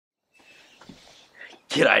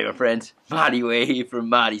G'day my friends, Marty Ware here from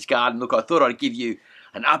Marty's Garden. Look, I thought I'd give you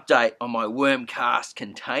an update on my worm cast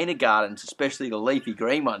container gardens, especially the leafy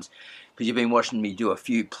green ones, because you've been watching me do a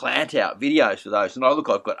few plant out videos for those. And I've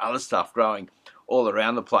got other stuff growing all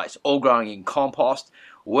around the place, all growing in compost,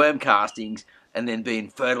 worm castings, and then being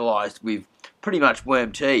fertilised with pretty much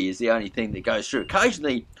worm tea is the only thing that goes through.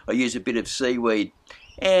 Occasionally I use a bit of seaweed,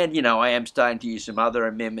 and you know, I am starting to use some other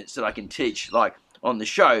amendments that I can teach like on the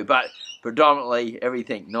show, but predominantly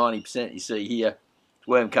everything, 90% you see here,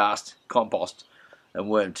 worm cast, compost and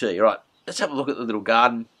worm tea. All right, let's have a look at the little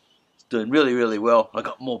garden. It's doing really, really well. I've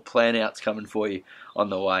got more plant outs coming for you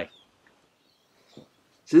on the way.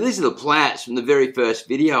 So these are the plants from the very first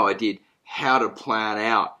video I did, how to plant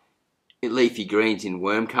out leafy greens in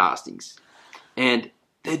worm castings. And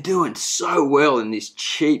they're doing so well in this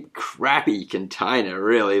cheap, crappy container,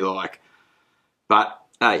 really like. But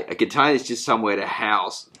hey, a container is just somewhere to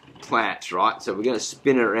house plants, right? So we're going to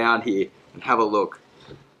spin it around here and have a look.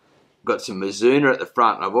 We've got some Mizuna at the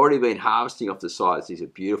front, and I've already been harvesting off the sides. These are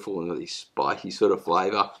beautiful and got this spiky sort of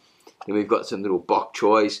flavour. And we've got some little bok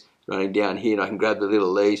choys running down here, and I can grab the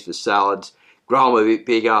little leaves for salads, grow them a bit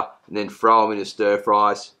bigger, and then throw them into stir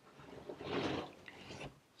fries.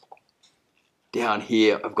 Down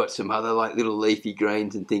here, I've got some other like little leafy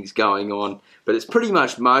greens and things going on, but it's pretty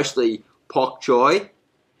much mostly bok choy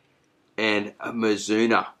and a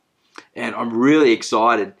Mizuna. And I'm really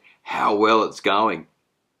excited how well it's going.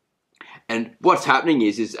 And what's happening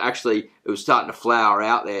is actually it was starting to flower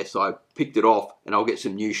out there, so I picked it off and I'll get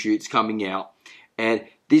some new shoots coming out. And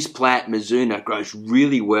this plant, Mizuna, grows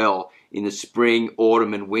really well in the spring,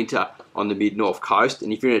 autumn and winter on the mid-north coast.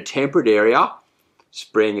 And if you're in a temperate area,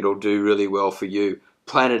 spring it'll do really well for you.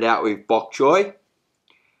 Plant it out with bok choy,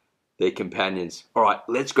 they're companions. All right,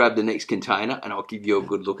 let's grab the next container and I'll give you a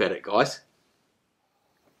good look at it, guys.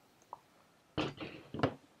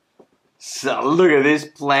 So look at this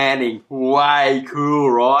planting, way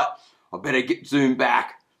cool, right? I better zoom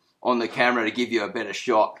back on the camera to give you a better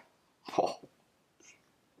shot. Oh,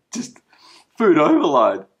 just food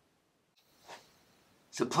overload.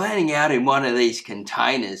 So planting out in one of these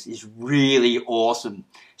containers is really awesome,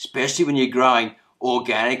 especially when you're growing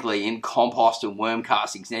organically in compost and worm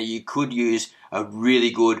castings. Now you could use a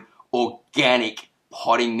really good organic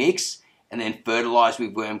potting mix and then fertilise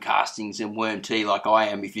with worm castings and worm tea like I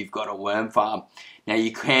am if you've got a worm farm. Now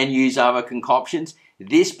you can use other concoctions.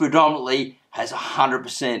 This predominantly has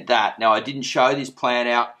 100% that. Now I didn't show this plant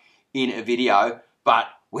out in a video, but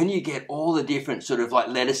when you get all the different sort of like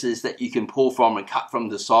lettuces that you can pull from and cut from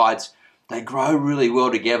the sides, they grow really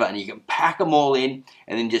well together and you can pack them all in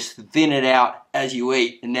and then just thin it out as you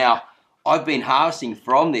eat. And now I've been harvesting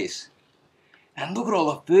from this and look at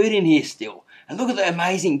all the food in here still. And look at the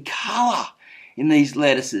amazing colour in these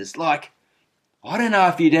lettuces. Like, I don't know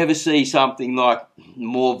if you'd ever see something like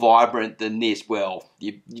more vibrant than this. Well,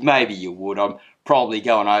 maybe you would. I'm probably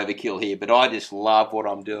going overkill here, but I just love what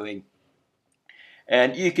I'm doing.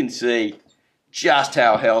 And you can see just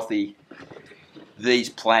how healthy these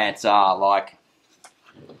plants are. Like,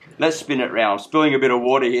 let's spin it round. I'm spilling a bit of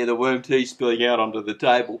water here. The worm tea's spilling out onto the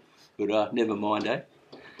table. But never mind, eh?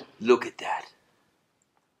 Look at that.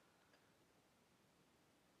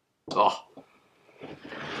 Oh,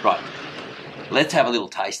 right. Let's have a little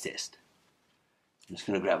taste test. I'm just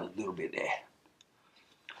going to grab a little bit there.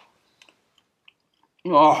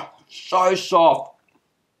 Oh, so soft.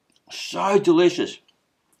 So delicious.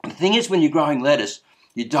 The thing is, when you're growing lettuce,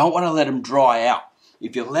 you don't want to let them dry out.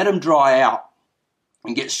 If you let them dry out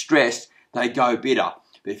and get stressed, they go bitter.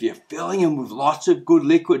 But if you're filling them with lots of good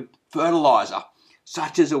liquid fertiliser,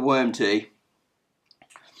 such as a worm tea,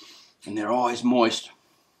 and they're always moist,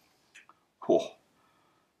 oh,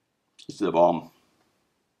 it's the bomb.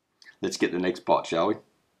 Let's get the next pot, shall we?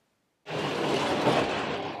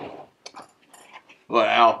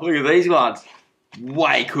 Wow, look at these ones.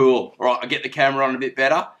 Way cool. All right, I'll get the camera on a bit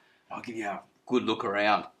better. I'll give you a good look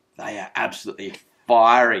around. They are absolutely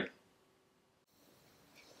fiery.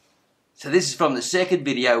 So this is from the second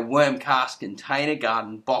video, worm cast container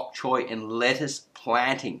garden, bok choy and lettuce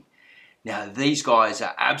planting. Now these guys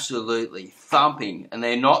are absolutely thumping, and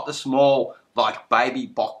they're not the small like baby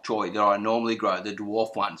bok choy that I normally grow, the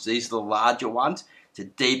dwarf ones. These are the larger ones. It's a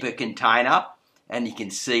deeper container and you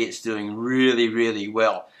can see it's doing really, really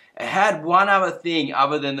well. It had one other thing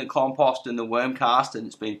other than the compost and the worm cast, and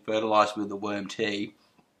it's been fertilised with the worm tea.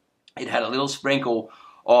 It had a little sprinkle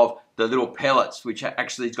of the little pellets, which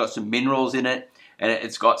actually has got some minerals in it, and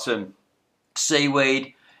it's got some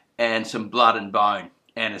seaweed and some blood and bone,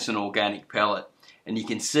 and it's an organic pellet. And you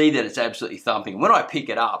can see that it's absolutely thumping. When I pick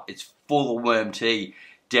it up, it's full of worm tea,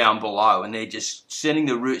 down below, and they're just sending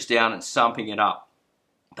the roots down and sumping it up.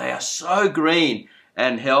 They are so green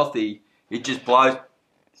and healthy, it just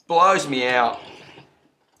blows me out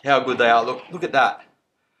how good they are. Look at that.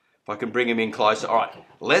 If I can bring them in closer. All right,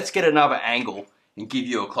 let's get another angle and give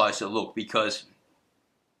you a closer look, because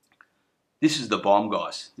this is the bomb,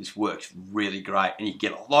 guys. This works really great, and you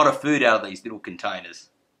get a lot of food out of these little containers.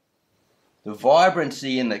 The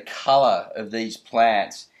vibrancy and the color of these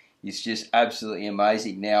plants is just absolutely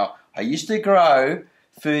amazing. Now, I used to grow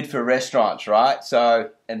food for restaurants, right?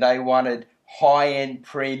 And they wanted high-end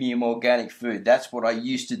premium organic food. That's what I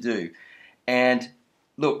used to do. And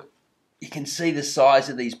look, you can see the size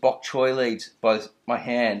of these bok choy leaves by my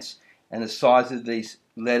hands and the size of these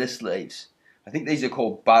lettuce leaves. I think these are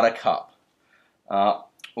called buttercup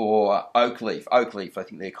or oak leaf. Oak leaf, I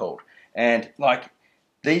think they're called. And like,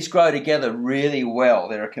 these grow together really well.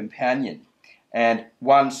 They're a companion. And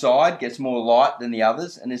one side gets more light than the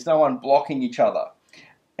others, and there's no one blocking each other.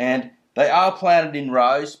 And they are planted in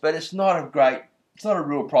rows, but it's not a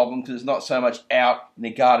real problem, because there's not so much out in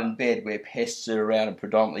the garden bed where pests are around and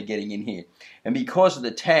predominantly getting in here. And because of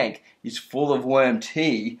the tank is full of worm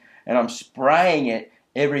tea, and I'm spraying it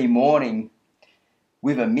every morning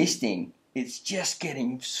with a misting, it's just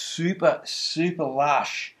getting super, super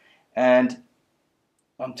lush. And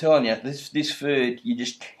I'm telling you, this food, you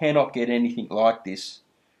just cannot get anything like this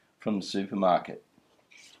from the supermarket.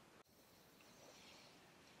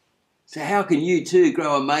 So how can you too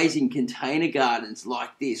grow amazing container gardens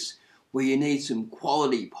like this, where you need some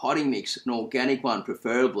quality potting mix, an organic one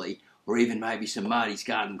preferably, or even maybe some Marty's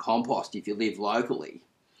garden compost if you live locally.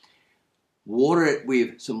 Water it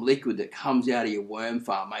with some liquid that comes out of your worm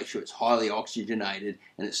farm. Make sure it's highly oxygenated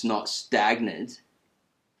and it's not stagnant.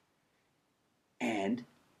 And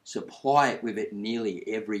supply it with it nearly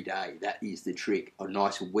every day. That is the trick. A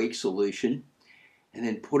nice weak solution. And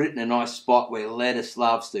then put it in a nice spot where lettuce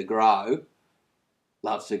loves to grow.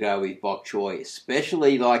 Loves to go with bok choy,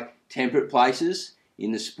 especially like temperate places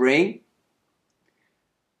in the spring.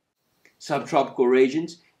 Subtropical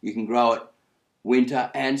regions, you can grow it winter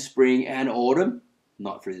and spring and autumn.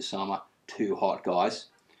 Not through the summer, too hot, guys.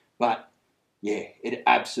 But yeah, it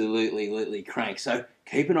absolutely cranks. So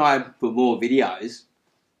keep an eye for more videos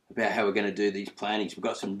about how we're going to do these plantings. We've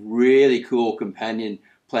got some really cool companion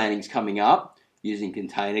plantings coming up using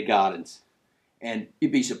container gardens. And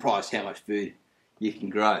you'd be surprised how much food you can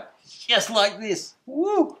grow. Just like this.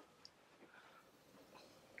 Woo!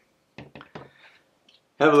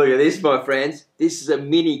 Have a look at this, my friends. This is a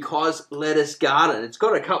mini cos lettuce garden. It's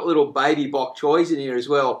got a couple little baby bok choys in here as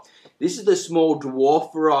well. This is the small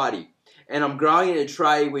dwarf variety. And I'm growing in a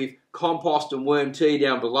tray with compost and worm tea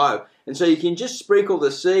down below. And so you can just sprinkle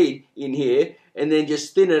the seed in here and then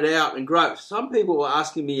just thin it out and grow. Some people were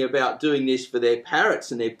asking me about doing this for their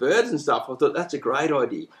parrots and their birds and stuff. I thought that's a great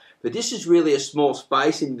idea. But this is really a small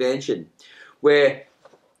space invention where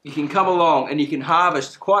you can come along and you can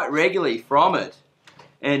harvest quite regularly from it.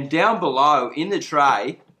 And down below in the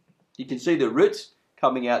tray, you can see the roots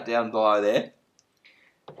coming out down below there.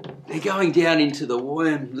 They're going down into the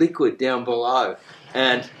worm liquid down below.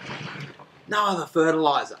 And no other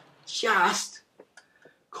fertilizer, just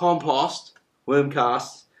compost, worm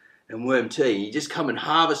casts, and worm tea. You just come and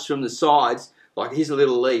harvest from the sides. Like, here's a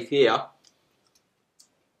little leaf here.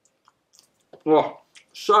 Oh,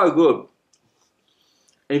 so good.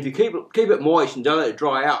 And if you keep it moist and don't let it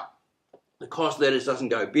dry out, the cos lettuce doesn't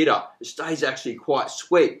go bitter. It stays actually quite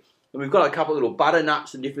sweet. And we've got a couple of little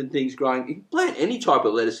butternuts and different things growing. You can plant any type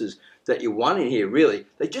of lettuces that you want in here, really.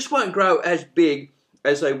 They just won't grow as big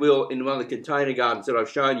as they will in one of the container gardens that I've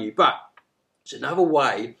shown you. But it's another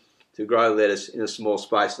way to grow lettuce in a small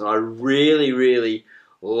space. And I really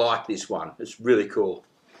like this one. It's really cool.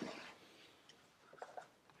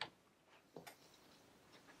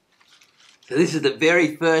 So this is the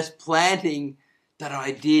very first planting that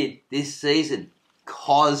I did this season.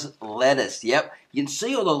 Cos lettuce, yep. You can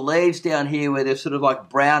see all the leaves down here where they're sort of like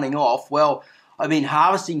browning off. Well, I've been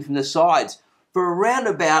harvesting from the sides for around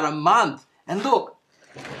about a month. And look,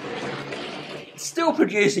 it's still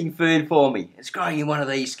producing food for me. It's growing in one of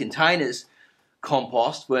these containers.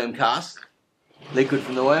 Compost, worm cast, liquid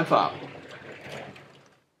from the worm farm.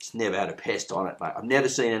 It's never had a pest on it, mate. I've never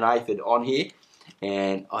seen an aphid on here.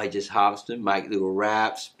 And I just harvest them, make little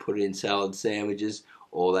wraps, put it in salad sandwiches,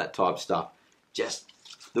 all that type of stuff. Just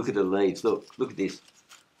look at the leaves. Look at this.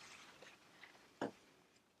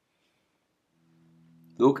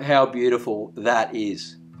 Look how beautiful that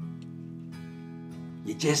is.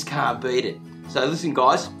 You just can't beat it. So listen,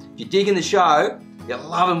 guys, if you're digging the show, you're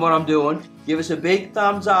loving what I'm doing, give us a big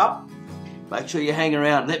thumbs up. Make sure you hang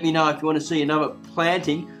around. Let me know if you want to see another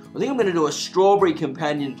planting. I think I'm going to do a strawberry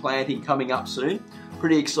companion planting coming up soon.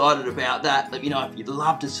 Pretty excited about that. Let me know if you'd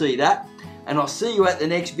love to see that. And I'll see you at the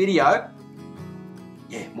next video.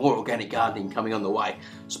 Yeah, more organic gardening coming on the way.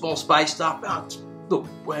 Small space stuff. Look,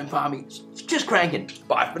 worm farming, it's just cranking.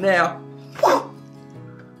 Bye for now.